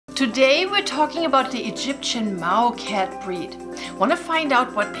Today we're talking about the Egyptian Mau cat breed. Want to find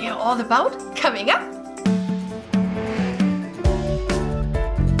out what they are all about? Coming up!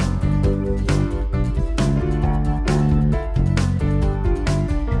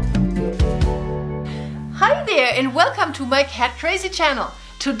 Hi there and welcome to my CatCrazy channel.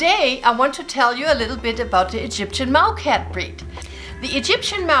 Today I want to tell you a little bit about the Egyptian Mau cat breed. The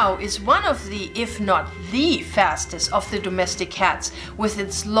Egyptian Mau is one of the, if not the fastest of the domestic cats, with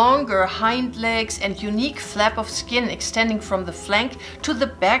its longer hind legs and unique flap of skin extending from the flank to the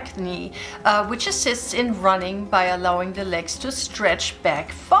back knee, which assists in running by allowing the legs to stretch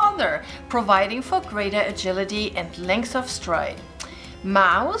back farther, providing for greater agility and length of stride.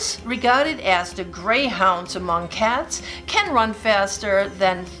 Maus, regarded as the greyhounds among cats, can run faster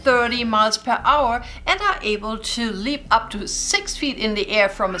than 30 miles per hour and are able to leap up to 6 feet in the air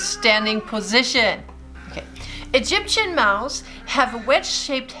from a standing position. Okay. Egyptian Maus have a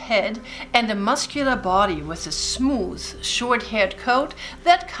wedge-shaped head and a muscular body with a smooth, short-haired coat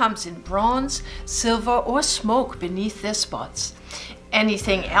that comes in bronze, silver or smoke beneath their spots.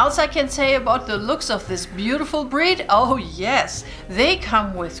 Anything else I can say about the looks of this beautiful breed? Oh yes, they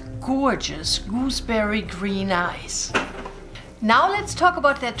come with gorgeous gooseberry green eyes. Now let's talk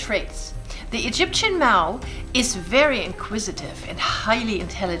about their traits. The Egyptian Mau is very inquisitive and highly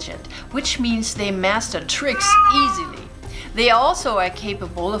intelligent, which means they master tricks easily. They also are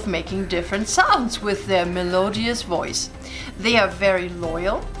capable of making different sounds with their melodious voice. They are very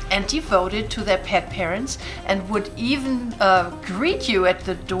loyal and devoted to their pet parents and would even greet you at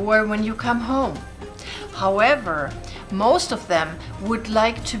the door when you come home. However, most of them would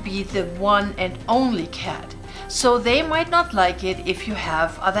like to be the one and only cat, so they might not like it if you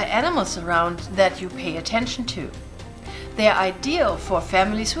have other animals around that you pay attention to. They are ideal for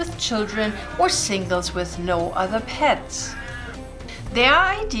families with children or singles with no other pets. They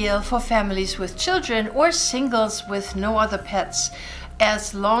are ideal for families with children or singles with no other pets,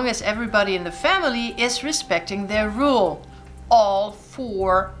 as long as everybody in the family is respecting their rule. All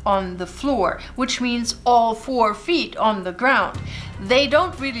four on the floor, which means all 4 feet on the ground. They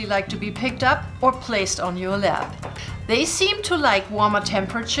don't really like to be picked up or placed on your lap. They seem to like warmer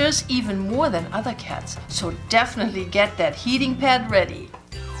temperatures even more than other cats, so definitely get that heating pad ready.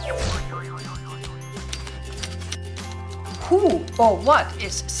 Who or what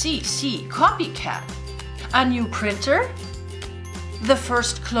is CC Copycat? A new printer? The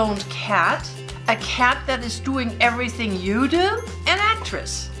first cloned cat? A cat that is doing everything you do? An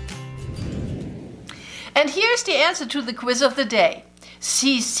actress? And here's the answer to the quiz of the day.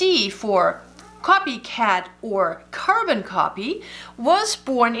 CC for copycat or carbon copy was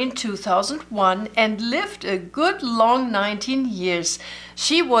born in 2001 and lived a good long 19 years.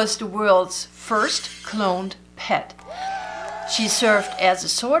 She was the world's first cloned pet. She served as a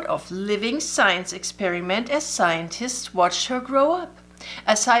sort of living science experiment as scientists watched her grow up.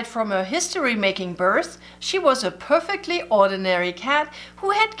 Aside from her history-making birth, she was a perfectly ordinary cat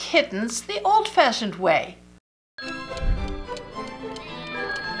who had kittens the old-fashioned way.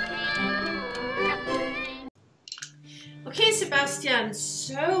 Okay, Sebastian,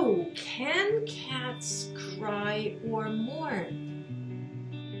 so can cats cry or mourn?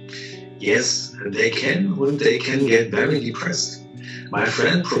 Yes, they can, and they can get very depressed. My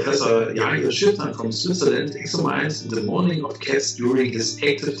friend Professor Jario Schiffner from Switzerland examined the mourning of cats during his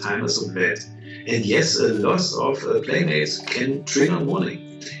active time as a vet. And yes, a loss of playmates can trigger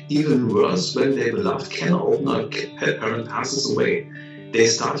mourning. Even worse, when their beloved cat owner or pet parent passes away. They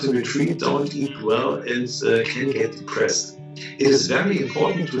start to retreat, don't eat well, and can get depressed. It is very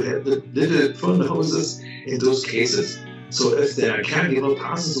important to have the little fur noses in those cases. So if their caregiver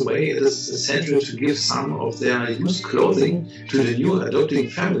passes away, it is essential to give some of their used clothing to the new adopting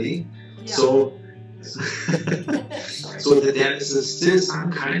family, yeah. so that there is still some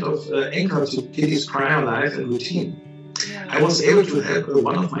kind of anchor to Kitty's prior life and routine. Yeah. I was able to help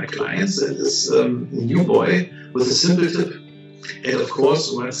one of my clients, and this new boy, with a simple tip. And of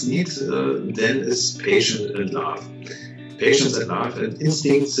course, what's needed then is patience and love. Patience and love and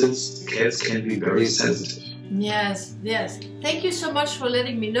instinct, since cats can be very sensitive. Yes, yes. Thank you so much for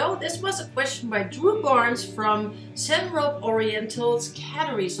letting me know. This was a question by Drew Barnes from Senrope Oriental's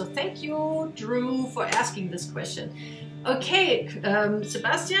Cattery. So thank you, Drew, for asking this question. Okay,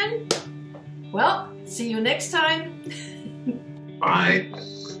 Sebastian, well, see you next time. Bye.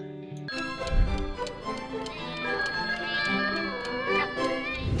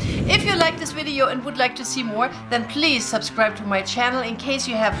 If you like this video and would like to see more, then please subscribe to my channel in case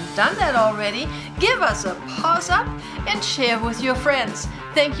you haven't done that already. Give us a paws up and share with your friends.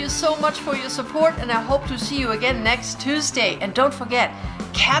 Thank you so much for your support, and I hope to see you again next Tuesday. And don't forget,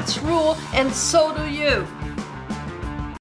 Cats rule, and so do you.